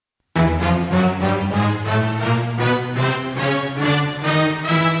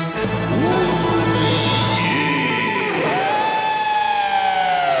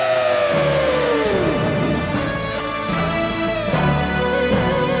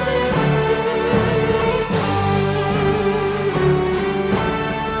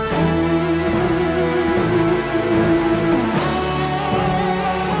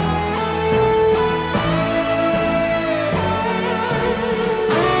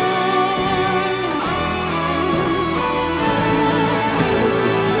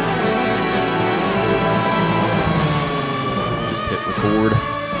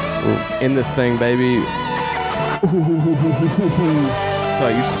in this thing, baby. That's how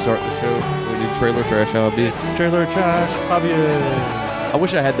I used to start the show. We did Trailer Trash Hobby. It's Trailer Trash Hobby. I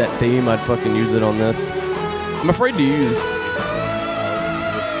wish I had that theme. I'd fucking use it on this. I'm afraid to use.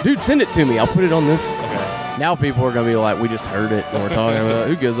 Dude, send it to me. I'll put it on this. Okay. Now people are going to be like, we just heard it and we're talking about it.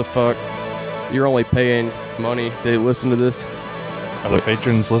 Who gives a fuck? You're only paying money to listen to this. Are the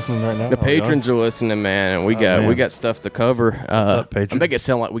patrons listening right now? The patrons are listening, man, and we got stuff to cover. What's up, patrons? I make it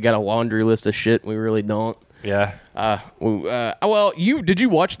sound like we got a laundry list of shit. We really don't. Yeah. Well, did you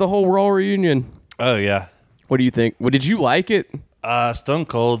watch the whole Raw reunion? Oh, yeah. What do you think? Well, did you like it? Stone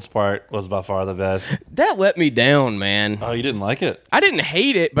Cold's part was by far the best. That let me down, man. Oh, you didn't like it? I didn't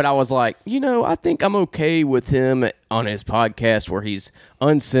hate it, but I was like, I think I'm okay with him on his podcast where he's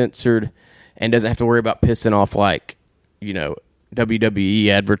uncensored and doesn't have to worry about pissing off, like, WWE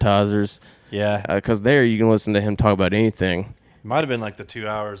advertisers. Yeah. Because there you can listen to him talk about anything. It might have been like the 2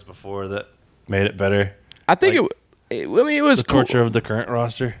 hours before that made it better. I think it was the cool. torture of the current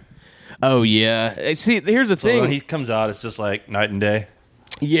roster. Oh, yeah. See, here's the thing. When he comes out, it's just like night and day.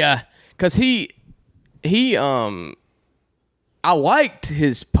 Yeah, because I liked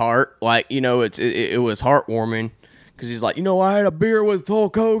his part. Like, it was heartwarming. Because he's like, I had a beer with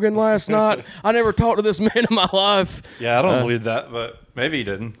Hulk Hogan last night. I never talked to this man in my life. Yeah, I don't believe that, but maybe he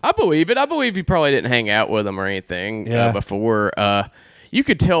didn't. I believe it. I believe he probably didn't hang out with him or anything before. You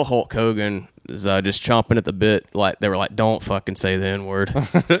could tell Hulk Hogan is just chomping at the bit. Like, they were like, don't fucking say the N-word.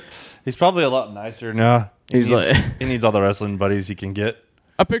 He's probably a lot nicer now. He needs all the wrestling buddies he can get.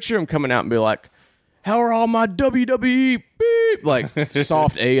 I picture him coming out and be like, how are all my WWE beep? Like,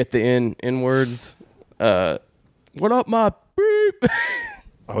 soft A at the end, N-words. What up, my beep?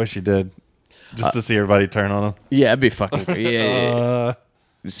 I wish he did. Just to see everybody turn on him. Yeah, it'd be fucking cool. Yeah.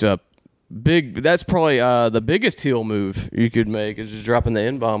 So big. That's probably the biggest heel move you could make is just dropping the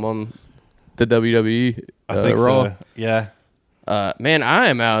N-bomb on the WWE. I think Raw. so. Yeah. Man, I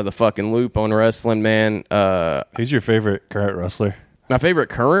am out of the fucking loop on wrestling, man. Who's your favorite current wrestler? My favorite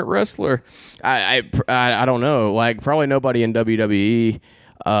current wrestler? I don't know. Like, probably nobody in WWE.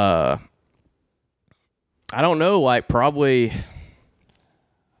 I don't know, like, probably...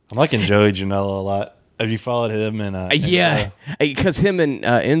 I'm liking Joey Janela a lot. Have you followed him? Yeah, because him and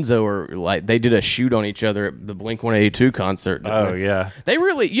Enzo are, like, they did a shoot on each other at the Blink-182 concert. Oh, yeah. They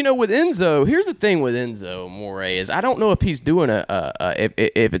really, with Enzo, here's the thing with Enzo Amore is I don't know if he's doing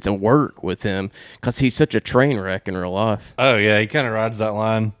if it's a work with him, because he's such a train wreck in real life. Oh, yeah, he kind of rides that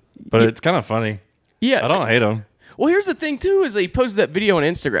line, but it's kind of funny. Yeah. I don't hate him. Well, here's the thing, too, is he posted that video on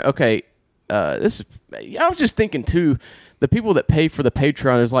Instagram. Okay, I was just thinking, too, the people that pay for the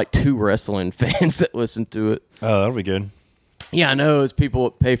Patreon, there's like 2 wrestling fans that listen to it. Oh, that'll be good. Yeah, I know. It's people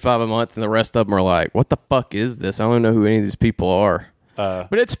that pay $5 a month, and the rest of them are like, what the fuck is this? I don't know who any of these people are.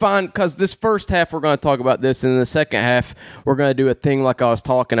 But it's fine, because this first half, we're going to talk about this, and in the second half, we're going to do a thing like I was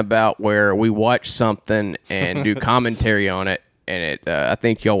talking about where we watch something and do commentary on it. And I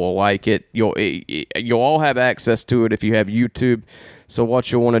think y'all will like it. You'll all have access to it if you have YouTube. So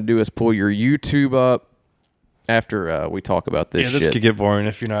what you'll want to do is pull your YouTube up after we talk about this shit. Yeah, this could get boring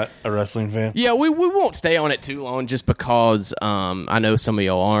if you're not a wrestling fan. Yeah, we won't stay on it too long just because I know some of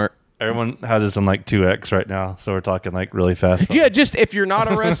y'all aren't. Everyone has this on like 2x right now, so we're talking like really fast. Yeah, just if you're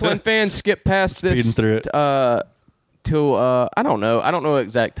not a wrestling fan, skip past this. Speeding through it. Till I don't know. I don't know the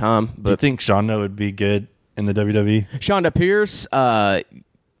exact time. But do you think Shonda would be good in the WWE? Shonda Pierce,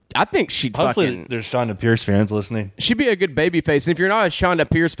 I think she'd Hopefully there's Shonda Pierce fans listening. She'd be a good babyface. And if you're not a Shonda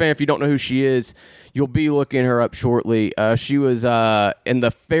Pierce fan, if you don't know who she is, you'll be looking her up shortly. She was in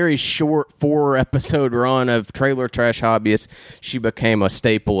the very short 4-episode run of Trailer Trash Hobbyist. She became a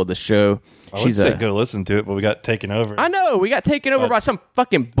staple of the show. I would say go listen to it, but we got taken over. I know. We got taken over by some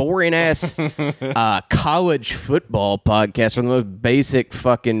fucking boring-ass college football podcast from the most basic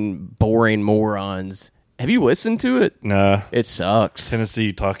fucking boring morons. Have you listened to it? No. It sucks.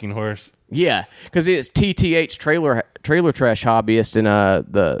 Tennessee Talking Horse. Yeah, because it's TTH Trailer Trash Hobbyist, and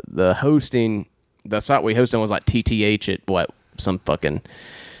the hosting, the site we hosted was like TTH at some fucking...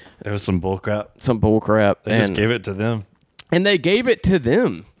 It was some bullcrap. Some bullcrap. They just gave it to them. And they gave it to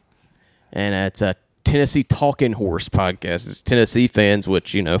them. And it's a Tennessee Talking Horse podcast. It's Tennessee fans,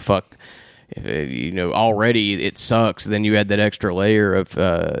 which, fuck... already it sucks. Then you add that extra layer of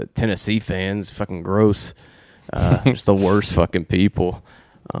Tennessee fans. Fucking gross. Just the worst fucking people.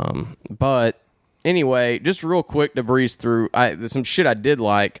 But anyway, just real quick to breeze through. There's some shit I did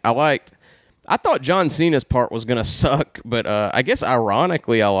like. I thought John Cena's part was gonna suck, but I guess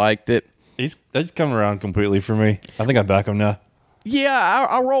ironically I liked it. He's coming around completely for me. I think I back him now. Yeah,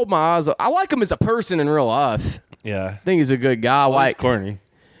 I rolled my eyes. I like him as a person in real life. Yeah, I think he's a good guy. He's corny.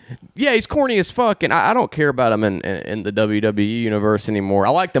 Yeah, he's corny as fuck, and I don't care about him in the WWE universe anymore. I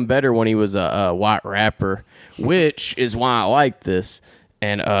liked him better when he was a white rapper, which is why I like this.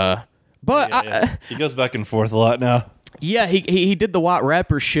 And he goes back and forth a lot now. Yeah, he did the white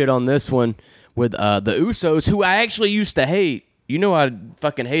rapper shit on this one with the Usos, who I actually used to hate. You know, I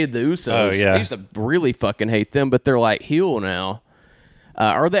fucking hated the Usos. Oh, yeah. I used to really fucking hate them, but they're like heel now.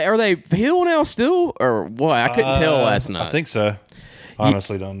 Are they heel now still, or what? I couldn't tell last night. I think so.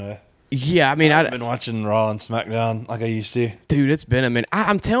 Honestly, don't know. Yeah, I mean, I've been watching Raw and SmackDown like I used to. Dude, it's been a minute.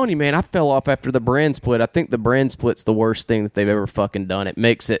 I'm telling you, man, I fell off after the brand split. I think the brand split's the worst thing that they've ever fucking done. It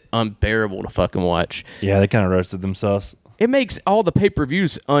makes it unbearable to fucking watch. Yeah, they kind of roasted themselves. It makes all the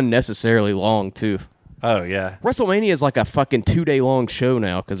pay-per-views unnecessarily long, too. Oh, yeah. WrestleMania is like a fucking 2-day long show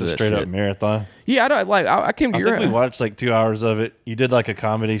now because of that straight shit. up marathon. Yeah, I came to your I think we watched like 2 hours of it. You did like a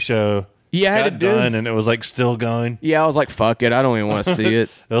comedy show. Yeah, I had to do. And it was like still going. Yeah, I was like, fuck it. I don't even want to see it.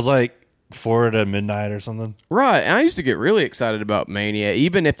 It was like 4 to midnight or something. Right. And I used to get really excited about Mania,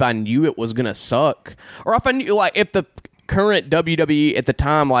 even if I knew it was going to suck. Or if I knew, like, if the current WWE at the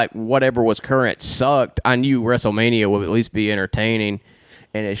time, like, whatever was current sucked, I knew WrestleMania would at least be entertaining.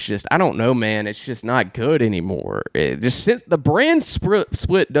 And it's just, I don't know, man. It's just not good anymore. It just the brand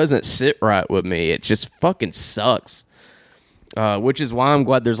split doesn't sit right with me. It just fucking sucks. Which is why I'm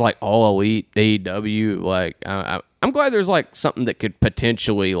glad there's like All Elite AEW. Like, I'm glad there's like something that could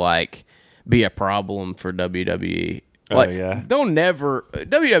potentially like be a problem for WWE. Like, yeah. They'll never.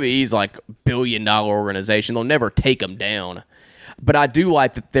 WWE's like $1 billion organization. They'll never take them down. But I do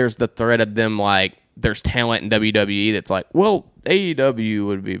like that there's the threat of them like there's talent in WWE that's like, well, AEW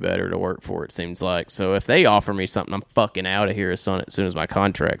would be better to work for, it seems like. So if they offer me something, I'm fucking out of here as soon as my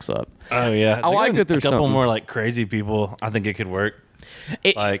contract's up. Oh, yeah. I like that there's a couple something more like crazy people. I think it could work.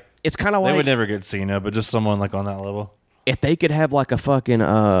 It's kind of like... They would never get Cena, but just someone like on that level. If they could have like a fucking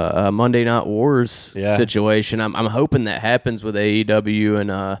Monday Night Wars situation, I'm hoping that happens with AEW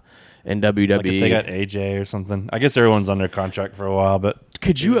and WWE. Like if they got AJ or something. I guess everyone's under contract for a while, but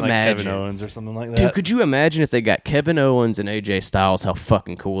could you imagine Kevin Owens or something like that? Dude, could you imagine if they got Kevin Owens and AJ Styles? How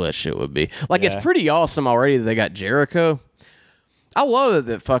fucking cool that shit would be. Like, it's pretty awesome already that they got Jericho. I love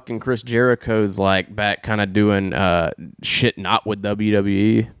that fucking Chris Jericho's like back kind of doing shit not with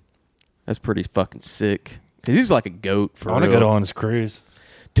WWE. That's pretty fucking sick. Because he's like a goat for real. I want to go on his cruise.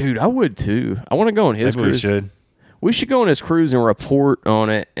 Dude, I would too. I want to go on his cruise. We should go on his cruise and report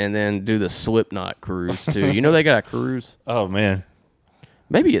on it and then do the Slipknot cruise too. You know they got a cruise? Oh, man.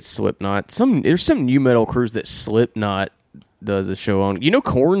 Maybe it's Slipknot. There's some new metal cruise that Slipknot does a show on. You know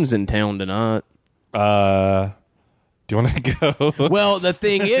Korn's in town tonight. Do you want to go? Well, the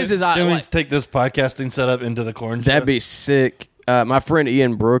thing is Can we take this podcasting setup into the Korn show? That'd be sick. My friend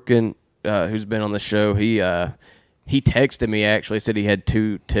Ian Brooken, who's been on the show, he texted me actually, said he had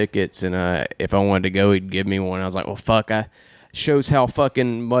 2 tickets, and if I wanted to go, he'd give me one. I was like, well, fuck, shows how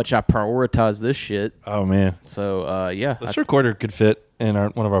fucking much I prioritize this shit. Oh, man. So, yeah. This recorder could fit in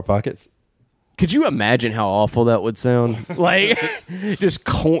one of our pockets. Could you imagine how awful that would sound? Like, just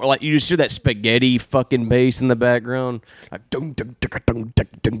corn, like you just hear that spaghetti fucking bass in the background. Like, dun, dun, dun, dun,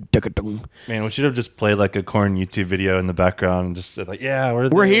 dun, dun, dun, dun. Man, we should have just played like a Korn YouTube video in the background and just said like, yeah,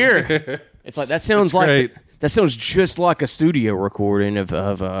 we're here. It's like, that sounds that sounds just like a studio recording of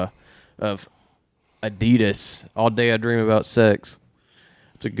Adidas. All Day I Dream About Sex.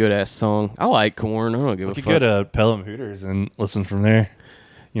 It's a good ass song. I like Korn. I don't give a fuck. We could go to Pelham Hooters and listen from there.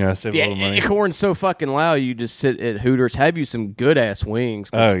 You know, save a little money. Korn's so fucking loud. You just sit at Hooters, have you some good ass wings.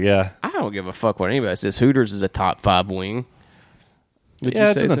 Oh yeah. I don't give a fuck what anybody says. Hooters is a top 5 wing.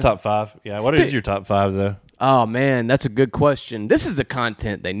 Yeah, it's in the top 5. Yeah. What is your top 5 though? Oh man, that's a good question. This is the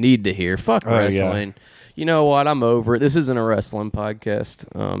content they need to hear. Fuck wrestling. Yeah. You know what? I'm over it. This isn't a wrestling podcast.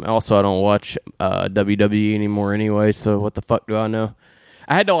 Also, I don't watch WWE anymore anyway, so what the fuck do I know?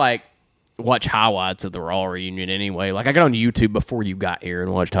 I had to watch highlights of the Raw reunion anyway. Like, I got on YouTube before you got here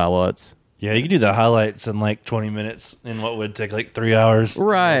and watched highlights. Yeah, you can do the highlights in like 20 minutes in what would take like 3 hours.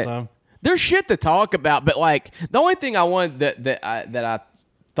 Right. There's shit to talk about, but like the only thing I wanted that I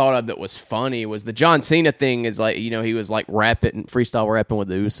thought of that was funny was the John Cena thing. Is like, you know, he was like freestyle rapping with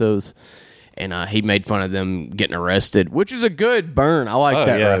the Usos, and he made fun of them getting arrested, which is a good burn. I like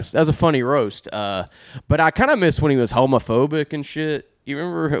that roast. That was a funny roast. But I kind of miss when he was homophobic and shit. You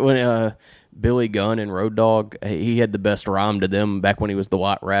remember when Billy Gunn and Road Dogg, he had the best rhyme to them back when he was the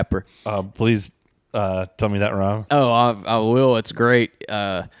white rapper. Please tell me that rhyme. Oh, I will. It's great.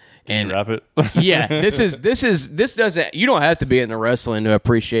 Can you rap it? Yeah, this doesn't. You don't have to be in the wrestling to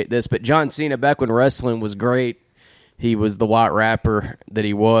appreciate this. But John Cena, back when wrestling was great, he was the white rapper that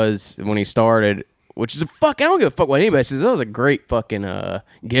he was when he started. which is I don't give a fuck what anybody says. That was a great fucking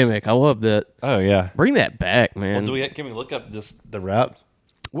gimmick. I love that. Oh yeah, bring that back, man. Well, can we look up the rap?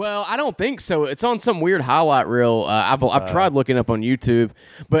 Well, I don't think so. It's on some weird highlight reel. I've tried looking up on YouTube,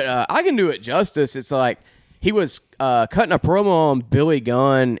 but I can do it justice. It's like he was cutting a promo on Billy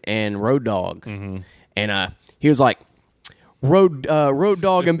Gunn and Road Dogg, and he was like, Road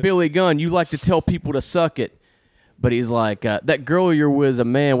Dogg and Billy Gunn, you like to tell people to suck it. But he's like, that girl you're with is a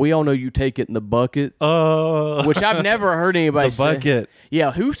man. We all know you take it in the bucket. Oh. Which I've never heard anybody say. The bucket.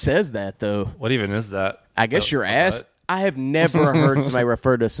 Yeah, who says that, though? What even is that? I guess your ass. I have never heard somebody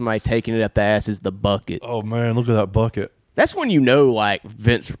refer to somebody taking it up the ass as the bucket. Oh, man, look at that bucket. That's when you know, like,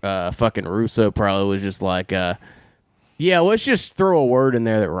 Vince fucking Russo probably was just like, yeah, let's just throw a word in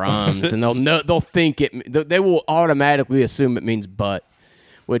there that rhymes. And they'll think they will automatically assume it means butt.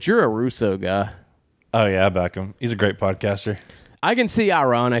 Which, you're a Russo guy. Oh, yeah, I back him. He's a great podcaster. I can see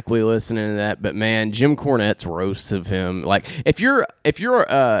ironically listening to that, but man, Jim Cornette's roasts of him. Like, if you're,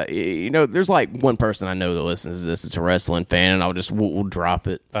 there's like one person I know that listens to this. It's a wrestling fan, and we'll drop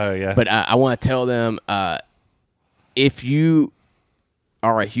it. Oh yeah. But I want to tell them, if you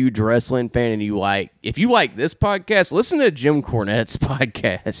are a huge wrestling fan and if you like this podcast, listen to Jim Cornette's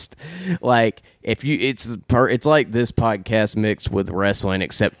podcast. Like, it's like this podcast mixed with wrestling,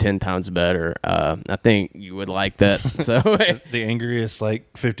 except 10 times better. I think you would like that. So the angriest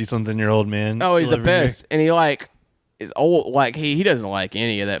 50-something-year-old man. Oh, he's the best, and he is old. Like he doesn't like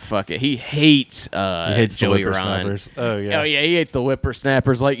any of that fucking. He hates Joey Ryan. Oh yeah, he hates the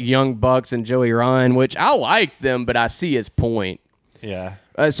whippersnappers like Young Bucks and Joey Ryan, which I like them, but I see his point. Yeah,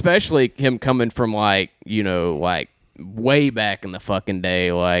 especially him coming from way back in the fucking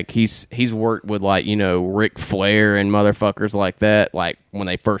day. Like he's worked with Ric Flair and motherfuckers like that, like when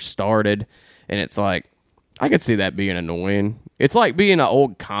they first started, and it's like I could see that being annoying. It's like being an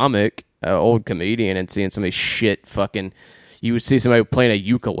old comic, an old comedian, and seeing somebody shit fucking. You would see somebody playing a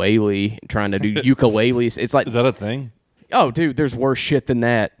ukulele, trying to do ukuleles. It's like, is that a thing? Oh, dude, there's worse shit than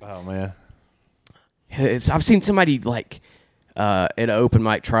that. Oh man, I've seen somebody at an open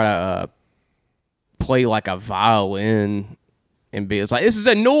mic try to play like a violin and it's like, this is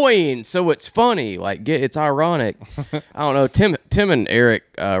annoying, so it's funny. Like, it's ironic. I don't know. Tim and Eric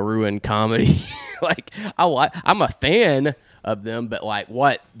ruin comedy. I'm a fan of them, but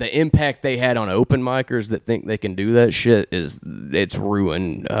what the impact they had on open micers that think they can do that shit it's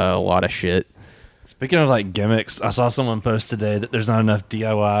ruined a lot of shit. Speaking of gimmicks, I saw someone post today that there's not enough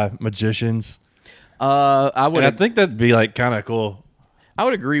DIY magicians. I think that'd be kind of cool. I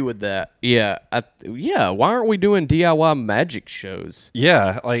would agree with that. Yeah. Why aren't we doing DIY magic shows?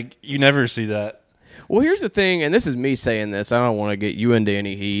 Yeah. You never see that. Well, here's the thing, and this is me saying this. I don't want to get you into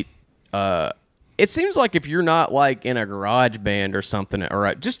any heat. It seems like if you're not in a garage band or something,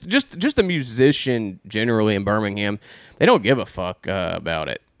 or just a musician generally in Birmingham, they don't give a fuck about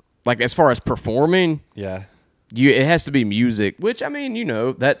it. As far as performing, yeah, it has to be music. Which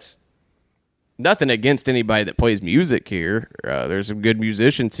that's nothing against anybody that plays music here. There's some good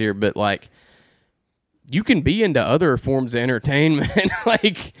musicians here, but you can be into other forms of entertainment. I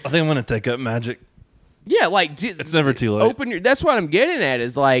think I'm gonna take up magic. Yeah, it's never too late. That's what I'm getting at.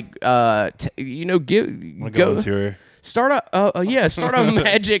 Is go on tour. Start a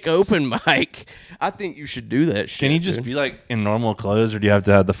magic open mic. I think you should do that shit. Can you just be in normal clothes, or do you have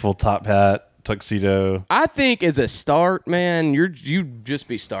to have the full top hat, tuxedo? I think as a start, man, you just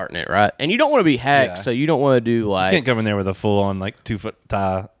be starting it, right? And you don't want to be hacked, so you don't want to do you can't come in there with a full on 2-foot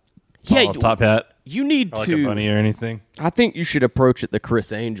tie, top hat. You need to a bunny or anything. I think you should approach it the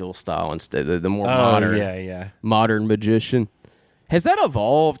Chris Angel style instead of the more modern, modern magician. Has that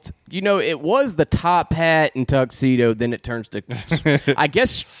evolved? It was the top hat and tuxedo, then it turns to, I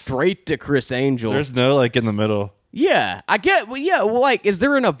guess, straight to Chris Angel. There's no in the middle. Yeah, I get. Well, yeah. Well, is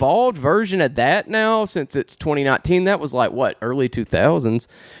there an evolved version of that now? Since it's 2019, that was early 2000s.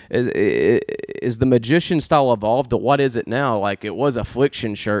 Is the magician style evolved to what is it now? It was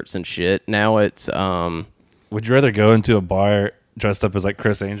affliction shirts and shit. Now it's. Would you rather go into a bar dressed up as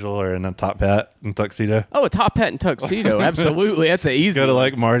Chris Angel or in a top hat and tuxedo? Oh, a top hat and tuxedo. Absolutely, that's an easy. Go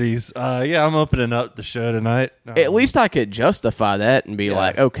to Marty's. Yeah, I'm opening up the show tonight. At least I could justify that and be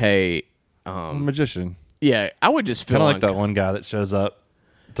okay. Magician. Yeah, I would just feel kind of that one guy that shows up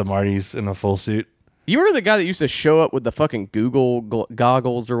to Marty's in a full suit. You were the guy that used to show up with the fucking Google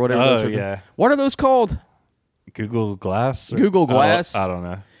goggles or whatever. Oh, yeah. What are those called? Google Glass? Google Glass? I don't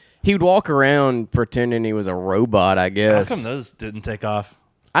know. He would walk around pretending he was a robot, I guess. How come those didn't take off?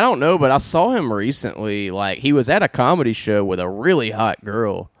 I don't know, but I saw him recently. He was at a comedy show with a really hot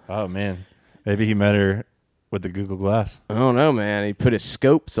girl. Oh, man. Maybe he met her with the Google Glass? I don't know, man. He put his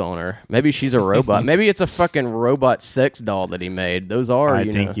scopes on her. Maybe she's a robot. Maybe it's a fucking robot sex doll that he made. Those are, I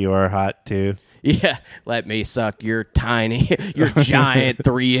think you are hot, too. Yeah, let me suck your giant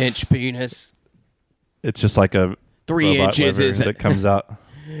 3-inch penis. It's just like a 3 inches is that comes out.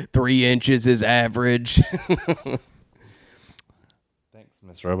 3 inches is average. Thanks,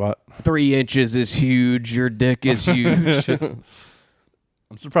 Miss Robot. 3 inches is huge. Your dick is huge. I'm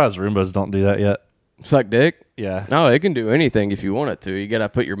surprised Roombas don't do that yet. Suck dick? Yeah. No, it can do anything if you want it to. You gotta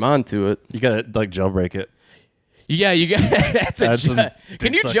put your mind to it. You gotta like jailbreak it. Yeah, you got.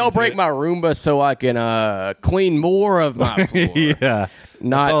 Can you jailbreak my Roomba so I can clean more of my floor? Yeah,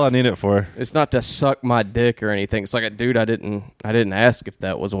 that's all I need it for. It's not to suck my dick or anything. It's like, dude, I didn't ask if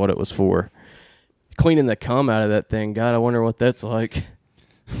that was what it was for. Cleaning the cum out of that thing. God, I wonder what that's like.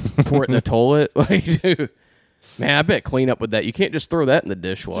 Pour it in the toilet. What do you do? Man, I bet clean up with that. You can't just throw that in the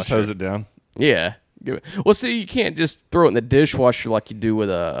dishwasher. Just hose it down. Yeah. Well, see, you can't just throw it in the dishwasher like you do with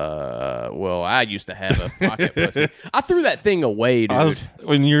well, I used to have a pocket pussy. I threw that thing away, dude.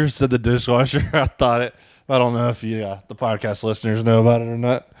 When you said the dishwasher, I thought it. I don't know if the podcast listeners know about it or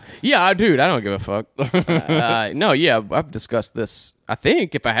not. Yeah, dude, I don't give a fuck. No, yeah, I've discussed this. I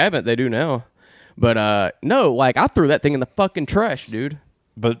think if I haven't, they do now. But no, like I threw that thing in the fucking trash, dude.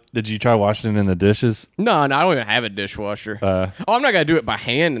 But did you try washing it in the dishes? No, I don't even have a dishwasher. I'm not going to do it by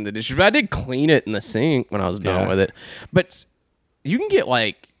hand in the dishes, but I did clean it in the sink when I was done with it. But you can get,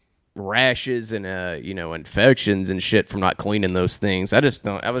 like, rashes and, infections and shit from not cleaning those things. I just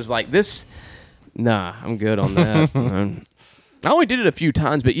don't. I was like, nah, I'm good on that. I only did it a few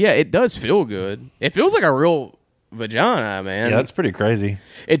times, but, yeah, it does feel good. It feels like a real vagina, man. Yeah, that's pretty crazy.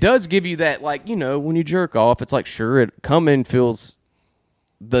 It does give you that, like, when you jerk off, it's like, sure, coming feels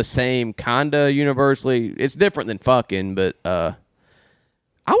the same kinda universally. It's different than fucking, but I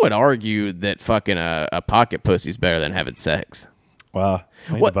would argue that fucking a pocket pussy's better than having sex. Wow.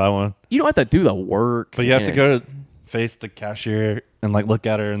 I need to buy one. You don't have to do the work. But you have to go to face the cashier and like look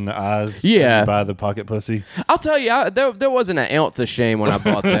at her in the eyes. Yeah. As you buy the pocket pussy. I'll tell you, there wasn't an ounce of shame when I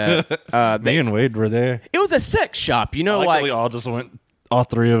bought that. Me and Wade were there. It was a sex shop, like we all just went. All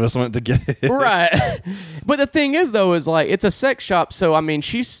three of us went to get it. Right. But the thing is, though, is like it's a sex shop, so I mean,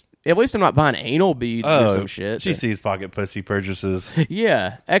 at least I'm not buying anal beads or some shit. She sees pocket pussy purchases.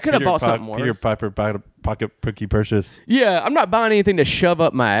 Yeah, I could have bought something worse. Peter Piper pocket pussy purchase. Yeah, I'm not buying anything to shove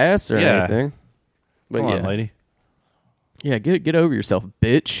up my ass or anything. But Come on, lady. Yeah, get over yourself,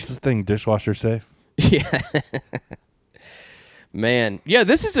 bitch. Is this thing dishwasher safe? Yeah. Man, yeah,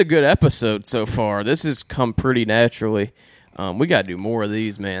 this is a good episode so far. This has come pretty naturally. We got to do more of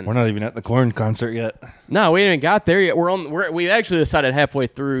these, man. We're not even at the Korn concert yet. No, we ain't got there yet. We actually decided halfway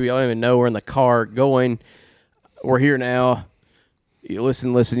through. Y'all don't even know. We're in the car going. We're here now. You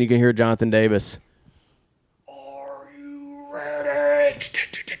listen. You can hear Jonathan Davis. Are you ready?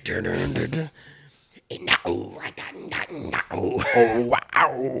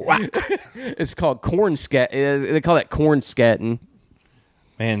 It's called corn scat. They call that corn scatting.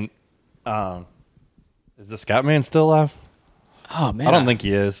 Man, is the scat man still alive? Oh man, I don't think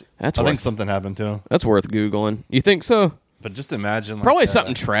he is. I think something happened to him. That's worth Googling. You think so? But just imagine, probably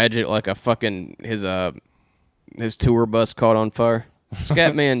something tragic, like a fucking his tour bus caught on fire.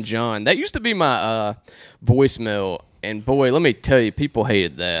 Scatman John. That used to be my voicemail, and boy, let me tell you, people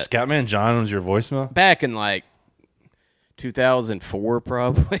hated that. Scatman John was your voicemail back in like 2004,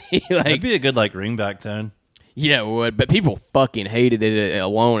 probably. That'd be a good like ringback tone. Yeah, it would, but people fucking hated it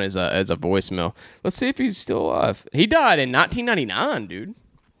alone as a voicemail. Let's see if he's still alive. He died in 1999, dude.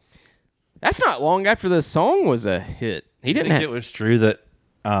 That's not long after the song was a hit. He didn't think it was true that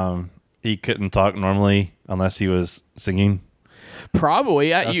he couldn't talk normally unless he was singing.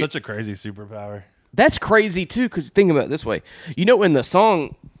 Probably. That's such a crazy superpower. That's crazy too, because think about it this way. In the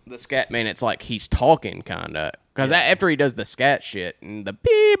song, the scat man, it's like he's talking kind of. Because after he does the scat shit and the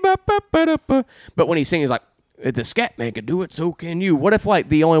beep, but when he sings, he's like, if the scat man can do it, so can you. What if like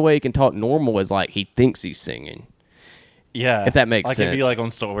the only way he can talk normal is like he thinks he's singing? Yeah, if that makes sense. Like if he like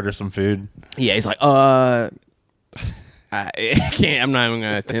wants to order some food. Yeah, he's like, I can't. I'm not even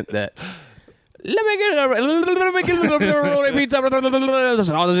gonna attempt that. Let me get a pepperoni pizza,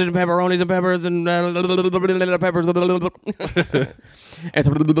 sausage and pepperonis and peppers and peppers,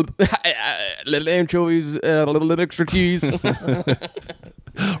 little anchovies, a little extra cheese. This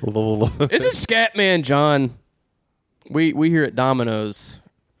is Scatman John. We here at Domino's.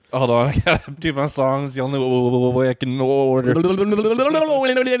 Hold on, I gotta do my songs. The only way I can order.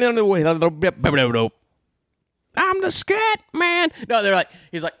 I'm the scat man. No, they're like,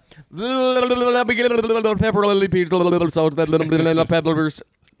 he's like, let me get a little pepperoni pizza, little salt, little peppers.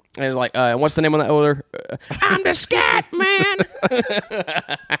 And it's like, what's the name on that order? I'm the Scat Man.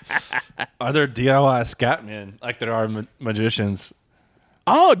 Are there DIY scat men like there are magicians?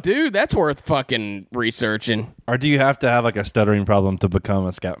 Oh, dude, that's worth fucking researching. Or do you have to have like a stuttering problem to become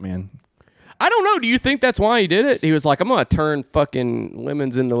a scat man? I don't know. Do you think that's why he did it? He was like, I'm going to turn fucking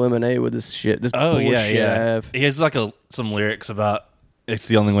lemons into lemonade with this shit. This bullshit I have. He has like some lyrics about it's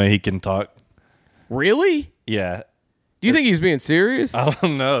the only way he can talk. Really? Yeah. Do you think he's being serious? I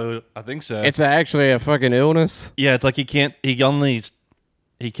don't know. I think so. It's actually a fucking illness? Yeah, it's like he cannot.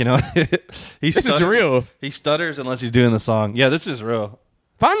 This is real. He stutters unless he's doing the song. Yeah, this is real.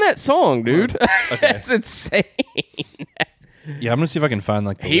 Find that song, dude. Okay. That's insane. Yeah, I'm gonna see if I can find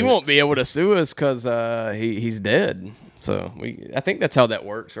like. He won't be able to sue us because he's dead. So I think that's how that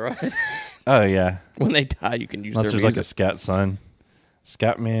works, right? Oh yeah. When they die, you can use unless their there's music. like a scat son,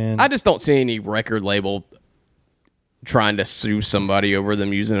 scat man. I just don't see any record label trying to sue somebody over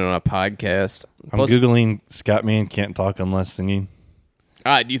them using it on a podcast. I'm Googling scat man can't talk unless singing.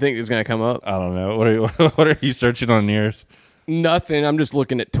 Do you think it's gonna come up? I don't know. What are you searching on yours? Nothing. I'm just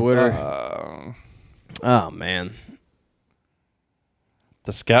looking at Twitter. Oh man.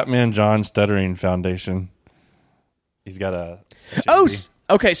 The Scatman John Stuttering Foundation. He's got a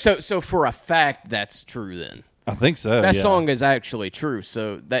okay. So for a fact, that's true then. I think so. That song is actually true.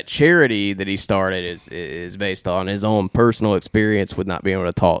 So that charity that he started is based on his own personal experience with not being able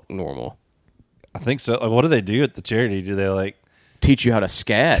to talk normal. I think so. Like, what do they do at the charity? Do they like teach you how to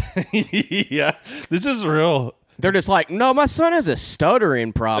scat? Yeah, this is real. They're just like, no, my son has a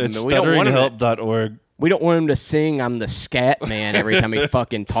stuttering problem. It's stutteringhelp.org. We don't want him to sing I'm the Scat Man every time he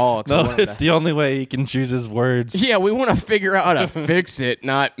fucking talks. No, it's the only way he can choose his words. Yeah, we want to figure out how to fix it,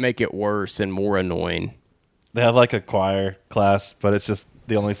 not make it worse and more annoying. They have like a choir class, but it's just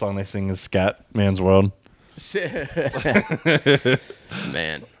the only song they sing is Scat Man's World.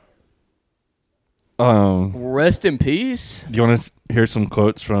 Man. Rest in peace. Do you want to hear some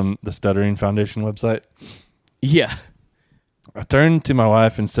quotes from the Stuttering Foundation website? Yeah. I turned to my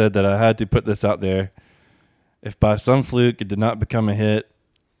wife and said that I had to put this out there. If by some fluke it did not become a hit,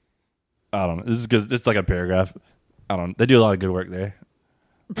 I don't know. This is good. It's like a paragraph. I don't know. They do a lot of good work there.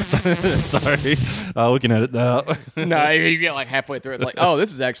 Sorry. We can edit that out. No, you get like halfway through. It's like, oh,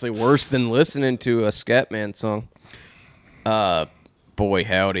 this is actually worse than listening to a Scatman song. Boy,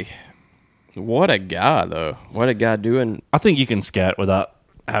 howdy. What a guy, though. What a guy doing. I think you can scat without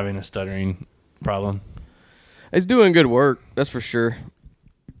having a stuttering problem. He's doing good work, that's for sure.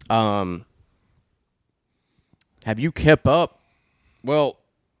 Have you kept up? Well,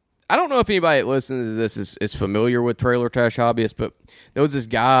 I don't know if anybody that listens to this is familiar with Trailer Trash Hobbyist, but there was this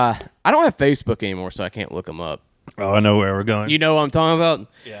guy. I don't have Facebook anymore, so I can't look him up. Oh, I know where we're going. You know what I'm talking about?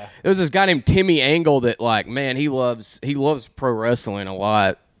 Yeah. There was this guy named Timmy Angle that, like, man, he loves pro wrestling a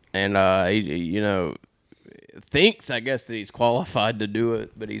lot, and he thinks, I guess, that he's qualified to do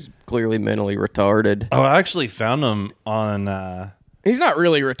it, but he's clearly mentally retarded. Oh, I actually found him on. He's not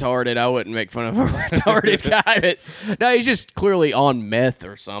really retarded. I wouldn't make fun of a retarded guy. But, no, he's just clearly on meth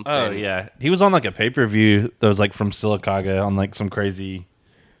or something. Oh, yeah. He was on like a pay-per-view that was like from Silicaga on like some crazy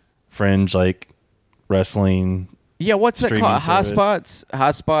fringe like wrestling. Yeah, what's that called? High Spots?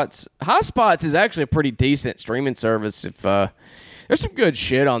 High Spots is actually a pretty decent streaming service. If there's some good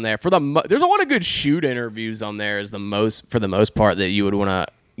shit on there. There's a lot of good shoot interviews on there for the most part that you would want to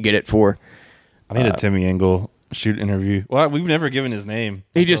get it for. I need a Timmy Angle shoot interview. Well, we've never given his name.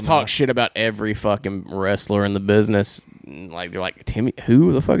 He just talks shit about every fucking wrestler in the business. Like, they're like, Timmy,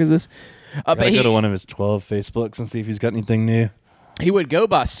 who the fuck is this? But go to one of his 12 Facebooks and see if he's got anything new. He would go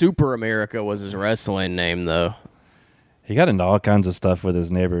by Super America was his wrestling name, though. He got into all kinds of stuff with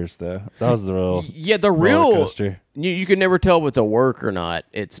his neighbors, though. That was the real roller coaster. You can never tell if it's a work or not.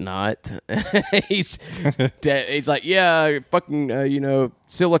 It's not. He's like, yeah, fucking,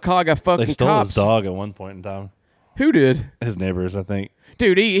 Silicaga fucking They stole cops. his dog at one point in time. Who did? His neighbors, I think.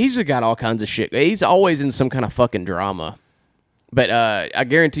 Dude, he's got all kinds of shit. He's always in some kind of fucking drama. But I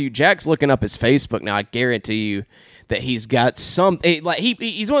guarantee you, Jack's looking up his Facebook now. I guarantee you that he's got some. He's one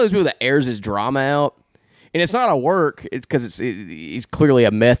of those people that airs his drama out. And it's not a work. It's because he's clearly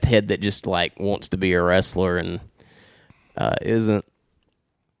a meth head that just like wants to be a wrestler and isn't.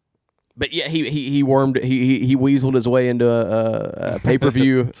 But yeah, he weaseled his way into a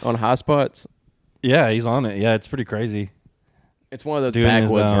pay-per-view on High Spots. Yeah, he's on it. Yeah, it's pretty crazy. It's one of those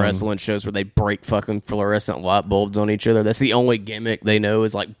backwoods wrestling shows where they break fucking fluorescent light bulbs on each other. That's the only gimmick they know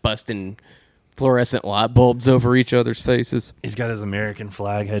is like busting fluorescent light bulbs over each other's faces. He's got his American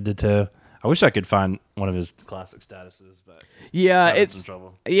flag head to toe. I wish I could find one of his classic statuses, but Yeah, I'm in it's some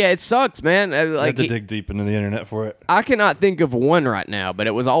trouble. yeah, it sucks, man. I Like have to dig deep into the internet for it. I cannot think of one right now, but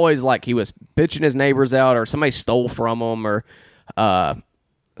it was always like he was bitching his neighbors out, or somebody stole from him, or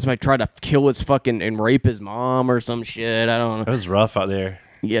somebody tried to kill his fucking and rape his mom or some shit. I don't It know. was rough out there.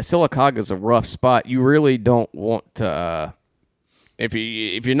 Yeah, Silicaga's a rough spot. You really don't want to. If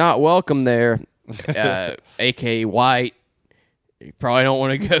you're not welcome there, aka White, you probably don't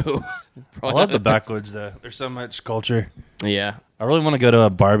want to go. I love the backwoods though. There's so much culture. Yeah. I really want to go to a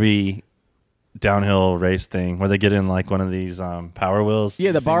Barbie downhill race thing where they get in like one of these Power Wheels. Yeah,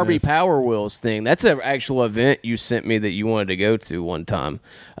 You the seen Barbie this? Power Wheels thing. That's an actual event you sent me that you wanted to go to one time.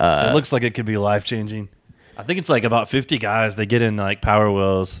 It looks like it could be life changing. I think it's like about 50 guys. They get in like Power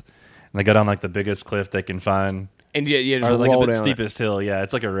Wheels and they go down like the biggest cliff they can find. And yeah, just Or like roll the down it. steepest hill. Yeah,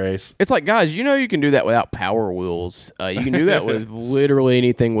 it's like a race. It's like, guys, you know you can do that without Power Wheels. You can do that with literally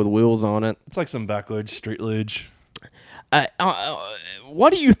anything with wheels on it. It's like some backwoods street luge.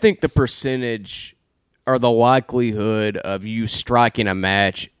 What do you think the percentage or the likelihood of you striking a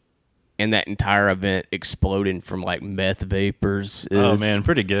match and that entire event exploding from like meth vapors is? Oh man,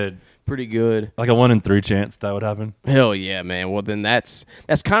 pretty good. Pretty good. Like a 1 in 3 chance that would happen. Hell yeah, man. Well, then that's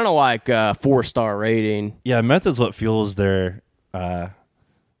kind of like a 4-star rating. Yeah, meth is what fuels their Barbie.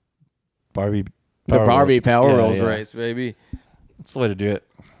 The Barbie Wheels. Power Yeah, Wheels yeah. race, baby. That's the way to do it.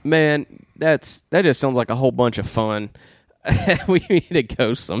 Man, that just sounds like a whole bunch of fun. We need to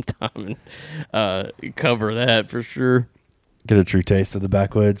go sometime and cover that for sure. Get a true taste of the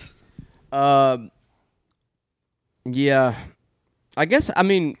backwoods. Yeah. I guess, I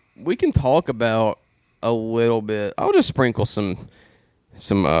mean, we can talk about a little bit. I'll just sprinkle some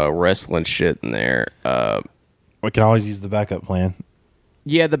wrestling shit in there. We can always use the backup plan.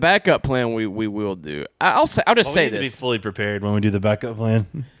 Yeah, the backup plan we will do. I'll just say We need to be this. fully prepared when we do the backup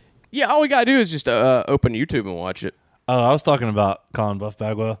plan. Yeah, all we gotta do is just open YouTube and watch it. Oh, I was talking about Colin Buff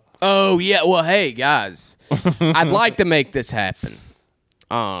Bagwell. Oh yeah, well hey guys, I'd like to make this happen.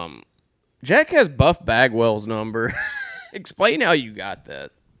 Jack has Buff Bagwell's number. Explain how you got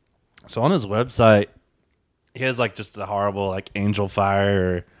that. So on his website, he has like just a horrible like Angel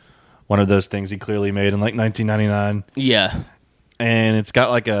Fire or one of those things he clearly made in like 1999, Yeah, and it's got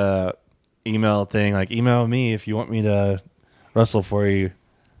like a email thing like email me if you want me to wrestle for you.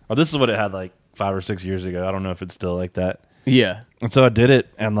 Oh, this is what it had like 5 or 6 years ago. I don't know if it's still like that. yeah. And so I did it,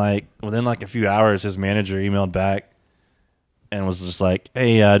 and like within like a few hours, his manager emailed back and was just like,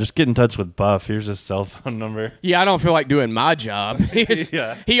 "Hey, just get in touch with Buff. Here's his cell phone number." Yeah, I don't feel like doing my job.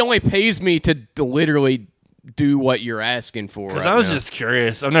 Yeah. He only pays me to literally do what you're asking for. Because right I was now. just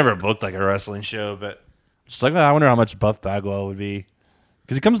curious. I've never booked like a wrestling show, but just like I wonder how much Buff Bagwell would be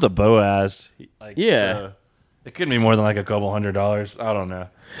because he comes to Boaz. Like, Yeah. so it couldn't be more than like a couple $100. I don't know.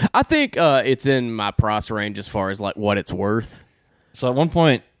 I think it's in my price range as far as like what it's worth. So at one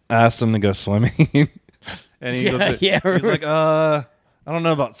point, I asked him to go swimming, and he he's like, I don't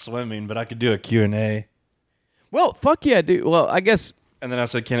know about swimming, but I could do a Q&A. Well, fuck yeah, dude. Well, I guess. And then I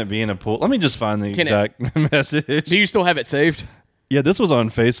said, can it be in a pool? Let me just find the Can exact message. Do you still have it saved? Yeah, this was on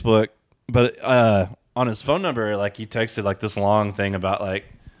Facebook, but on his phone number, like he texted like this long thing about like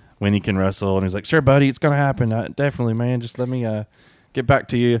when he can wrestle, and he's like, "Sure, buddy, it's gonna happen. Definitely, man. Just let me get back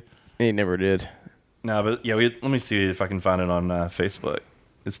to you." He never did. No, but yeah, let me see if I can find it on Facebook.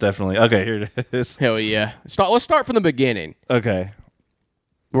 It's definitely okay. Here it is. Hell yeah. Let's start from the beginning. Okay,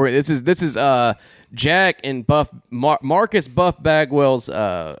 This is Jack and Marcus Buff Bagwell's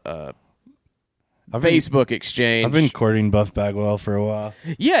Facebook exchange. I've been courting Buff Bagwell for a while.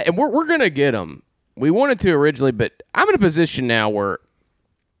 Yeah, and we're gonna get him. We wanted to originally, but I'm in a position now where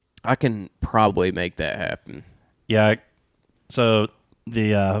I can probably make that happen. Yeah, so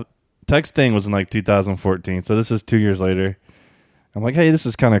the text thing was in like 2014, so this is 2 years later. I'm like, hey, this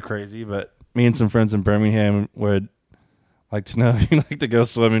is kind of crazy, but me and some friends in Birmingham would like to know if you'd like to go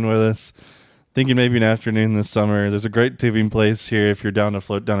swimming with us. Thinking maybe an afternoon this summer. There's a great tubing place here if you're down to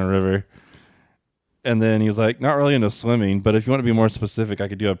float down a river. And then he was like, not really into swimming, but if you want to be more specific, I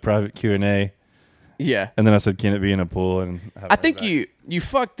could do a private Q&A. Yeah. And then I said, can it be in a pool? And I think you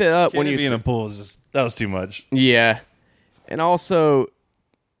fucked it up when you be in a pool is just that was too much. Yeah. And also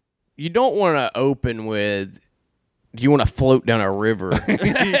you don't want to open with do you want to float down a river?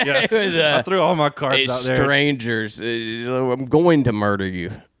 Yeah. With, I threw all my cards out there. Strangers. I'm going to murder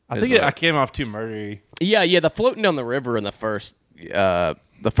you. I think I came off too murdery. Yeah, the floating down the river in the first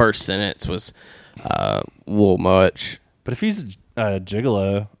sentence was a little much. But if he's a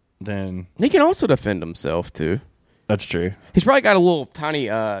gigolo, then He can also defend himself too. that's true. He's probably got a little tiny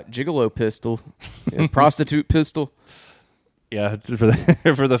gigolo pistol, prostitute pistol. Yeah, it's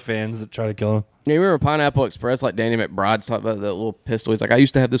for the fans that try to kill him. Yeah, you remember Pineapple Express? Like Danny McBride's talking about that little pistol. He's like, I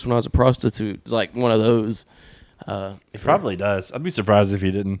used to have this when I was a prostitute. It's like one of those. He probably does. I'd be surprised if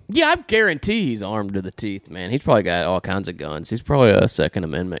he didn't. Yeah, I guarantee he's armed to the teeth, man. He's probably got all kinds of guns. He's probably a Second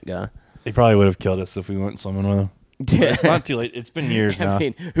Amendment guy. He probably would have killed us if we went swimming with him. Yeah. It's not too late. It's been years now. I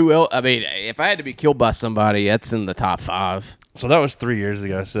mean, who else? I mean, if I had to be killed by somebody, that's in the top 5. So that was 3 years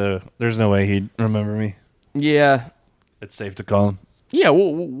ago. So there's no way he'd remember me. Yeah. It's safe to call him. Yeah,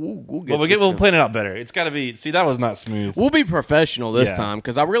 we'll get. We'll plan it out better. It's got to be. See, that was not smooth. We'll be professional this Yeah. time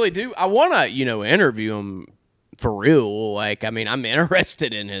because I really do. I want to, interview him for real. Like, I mean, I'm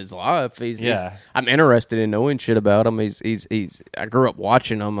interested in his life. I'm interested in knowing shit about him. He's. I grew up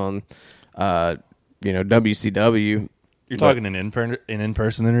watching him on, WCW. You're talking an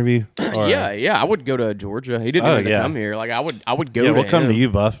in-person interview? Or, Yeah. I would go to Georgia. He didn't even come here. Like, I would go. Yeah, to we'll come him. to you,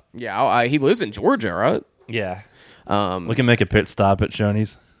 Buff. Yeah, he lives in Georgia, right? Yeah. We can make a pit stop at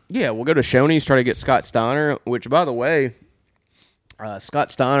Shoney's. Yeah, we'll go to Shoney's, try to get Scott Steiner, which, by the way,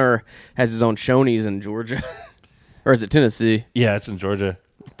 Scott Steiner has his own Shoney's in Georgia. Or is it Tennessee? Yeah, it's in Georgia.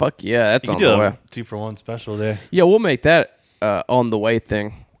 Fuck yeah, that's You on can do the a way. 2-for-1 special there. Yeah, we'll make that on the way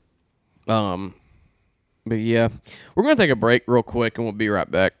thing. But yeah, we're going to take a break real quick, and we'll be right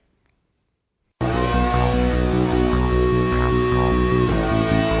back.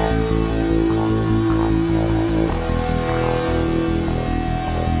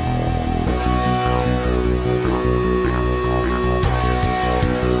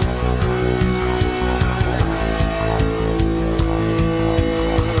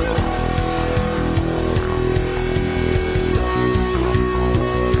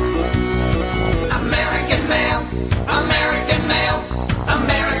 American males, American males,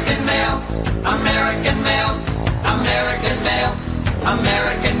 American males, American males, American males,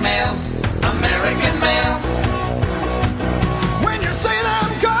 American males, American males. When you see them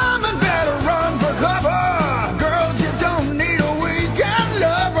coming, better run for cover. Girls, you don't need a weekend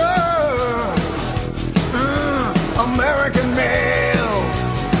lover. American males.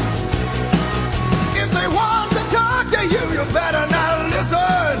 If they want to talk to you, you better not listen.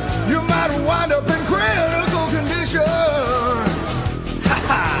 You might wind up in critical condition. Ha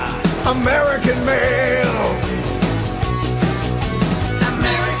ha! American males.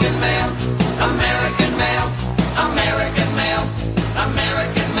 American males. American males. American males.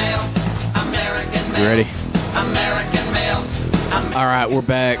 American males. American males. You ready? American males. All right, we're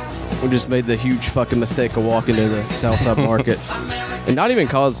back. We just made the huge fucking mistake of walking to the Southside Market. And not even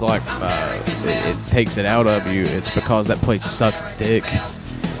cause, like, it takes it out of you. It's because that place sucks dick.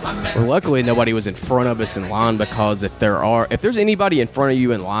 Well, luckily, nobody was in front of us in line because if there's anybody in front of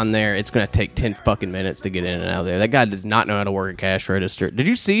you in line there, it's going to take 10 fucking minutes to get in and out of there. That guy does not know how to work a cash register. Did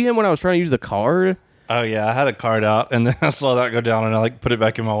you see him when I was trying to use the card? Oh, yeah. I had a card out, and then I saw that go down, and I, put it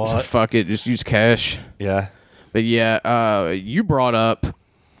back in my wallet. Fuck it, just use cash. Yeah. But yeah, you brought up,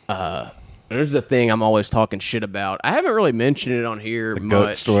 there's the thing I'm always talking shit about. I haven't really mentioned it on here much.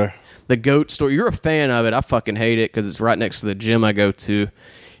 Goat store. The goat store. You're a fan of it. I fucking hate it because it's right next to the gym I go to.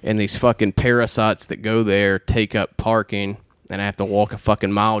 And these fucking parasites that go there take up parking. And I have to walk a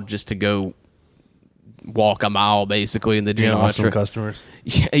fucking mile just to go walk a mile, basically, in the gym. Awesome customers.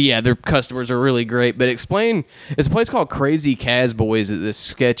 Yeah, their customers are really great. But explain, it's a place called Crazy Casboys. This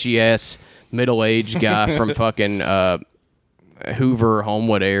sketchy-ass middle-aged guy from fucking Hoover,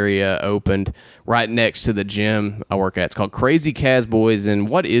 Homewood area opened right next to the gym I work at. It's called Crazy Casboys. And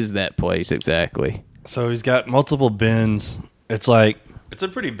what is that place exactly? So he's got multiple bins. It's a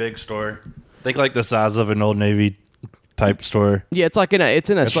pretty big store. Think like the size of an Old Navy type store. Yeah, it's like in a It's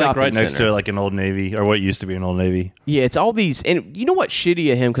shopping like right next center. to like an Old Navy, or what used to be an Old Navy. Yeah, it's all these, and you know what's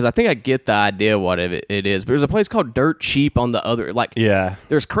shitty of him? Because I think I get the idea what it is. But there's a place called Dirt Cheap on the other, like, Yeah.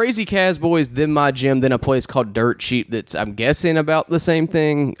 there's Crazy Casboys, then my gym, then a place called Dirt Cheap that's, I'm guessing, about the same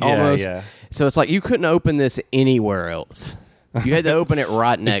thing almost. Yeah. So it's like you couldn't open this anywhere else. You had to open it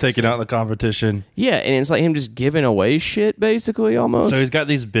right next. He's taking out the competition. Yeah, and it's like him just giving away shit, basically, almost. So he's got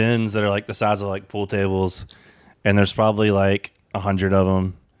these bins that are like the size of like pool tables, and there's probably like 100 of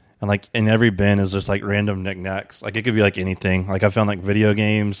them. And like in every bin is just like random knickknacks. Like it could be like anything. Like I found like video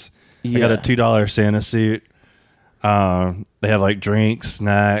games. I got a $2 Santa suit. They have like drinks,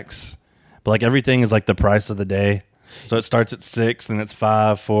 snacks, but like everything is like the price of the day. So it starts at 6, then it's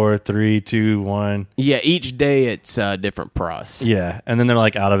 5, 4, 3, 2, 1. Yeah, each day it's a different price. Yeah, and then they're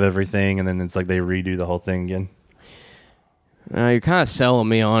like out of everything, and then it's like they redo the whole thing again. You're kind of selling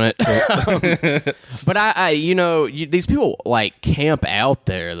me on it. But these people like camp out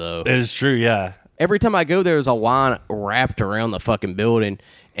there though. It is true, yeah. Every time I go, there's a line wrapped around the fucking building,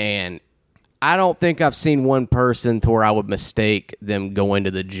 and I don't think I've seen one person to where I would mistake them going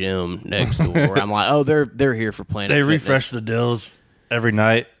to the gym next door. I'm like, oh, they're here for Planet They Fitness. refresh the dills every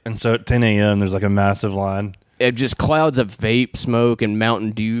night, and so at 10 a.m. there's like a massive line. It just clouds of vape smoke and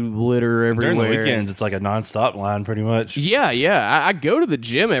Mountain Dew litter everywhere. During the weekends, it's like a nonstop line, pretty much. Yeah. I go to the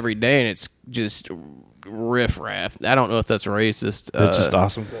gym every day, and it's just riffraff. I don't know if that's racist. It's just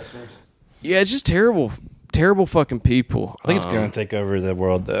awesome customers. Yeah, it's just terrible fucking people. I think it's going to take over the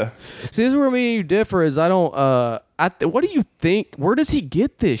world, though. See, this is where me and you differ. Is I don't. What do you think? Where does he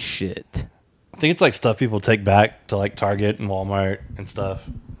get this shit? I think it's like stuff people take back to like Target and Walmart and stuff.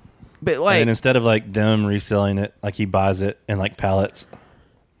 But like, And instead of like them reselling it, like he buys it in like pallets.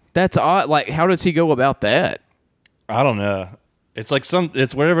 that's odd. Like, how does he go about that? I don't know. It's like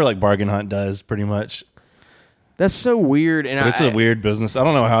it's whatever like Bargain Hunt does, pretty much. That's so weird. And But it's a weird business. I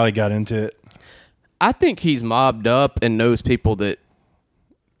don't know how he got into it. I think he's mobbed up and knows people that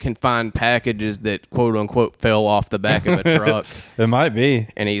can find packages that quote unquote fell off the back of a truck. It might be.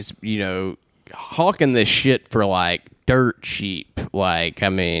 And he's, hawking this shit for like dirt cheap. Like, I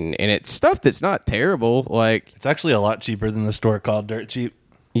mean, and it's stuff that's not terrible. Like, It's actually a lot cheaper than the store called Dirt Cheap.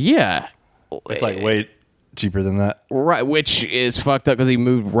 yeah. It's like way cheaper than that. Right, which is fucked up because he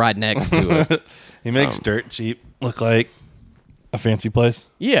moved right next to it. He makes Dirt Cheap look like a fancy place.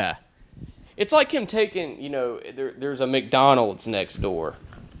 Yeah. It's like him taking, there's a McDonald's next door.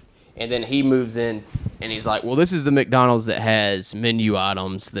 And then he moves in and he's like, well, this is the McDonald's that has menu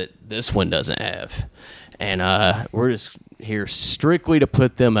items that this one doesn't have. And we're just here strictly to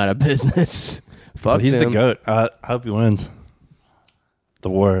put them out of business. Fuck But he's them. the GOAT. I hope he wins the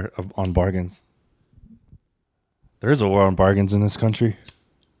war on bargains. There is a war on bargains in this country.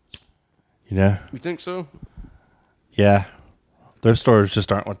 You think so? Yeah. Those stores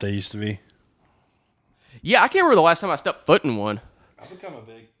just aren't what they used to be. Yeah, I can't remember the last time I stepped foot in one. I've become a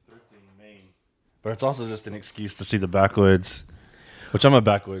big thrifting Maine. But it's also just an excuse to see the backwoods, which I'm a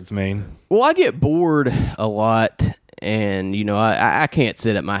backwoods Maine. Well, I get bored a lot, and I can't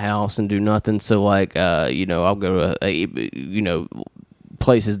sit at my house and do nothing. So like, I'll go to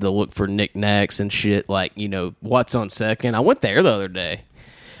places to look for knickknacks and shit. Like What's on Second. I went there the other day,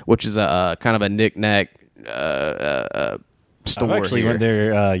 which is a kind of a knickknack store. I actually here. went